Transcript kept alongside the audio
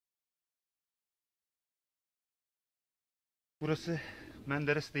Burası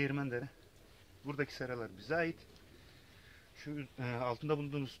Menderes Değirmendere. Buradaki seralar bize ait. Şu altında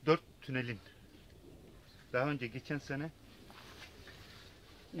bulunduğumuz 4 tünelin daha önce geçen sene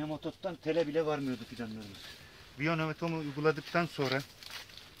Nematod'dan tele bile varmıyordu fidanlarımız. Bio Nematon'u uyguladıktan sonra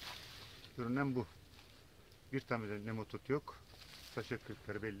görünen bu. Bir tane de Nematod yok. Saç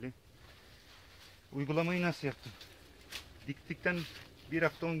kökleri belli. Uygulamayı nasıl yaptım? Diktikten bir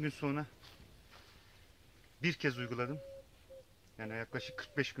hafta 10 gün sonra bir kez uyguladım. Yani yaklaşık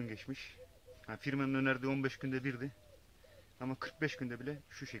 45 gün geçmiş. Yani firmanın önerdiği 15 günde birdi. Ama 45 günde bile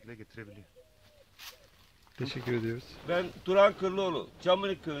şu şekilde getirebiliyor. Teşekkür ediyoruz. Ben Turan Kırlıoğlu,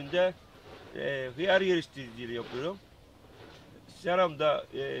 Çamlık köyünde hıyar yetiştiriciliği yapıyorum. Seramda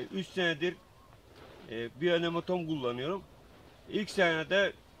 3 senedir Bio Nematon kullanıyorum. İlk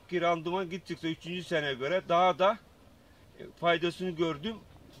senede ki randıman gittikçe 3. seneye göre daha da faydasını gördüm.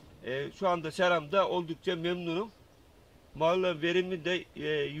 Şu anda seramda oldukça memnunum. Malın verimi de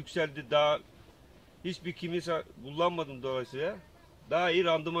yükseldi. Daha hiçbir kimyasal kullanmadım dolayısıyla. Daha iyi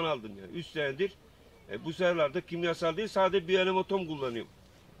randıman aldım yani. 3 senedir bu seralarda kimyasal değil, sadece Bio Nematon kullanıyorum.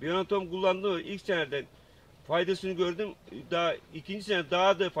 Bio Nematon kullandığım ilk seneden faydasını gördüm. Daha ikinci sene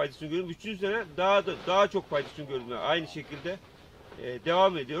daha da faydasını gördüm. Üçüncü sene daha çok faydasını gördüm. Yani aynı şekilde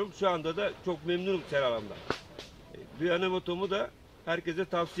devam ediyorum. Şu anda da çok memnunum seralarımdan. Bio Nematon'u da herkese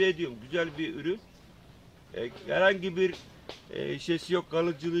tavsiye ediyorum. Güzel bir ürün. Herhangi bir şeysi yok,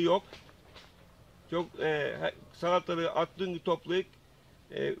 kalıcılığı yok. Çok salatalığı attığın gibi toplayıp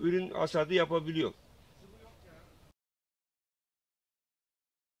ürün hasadı yapabiliyor.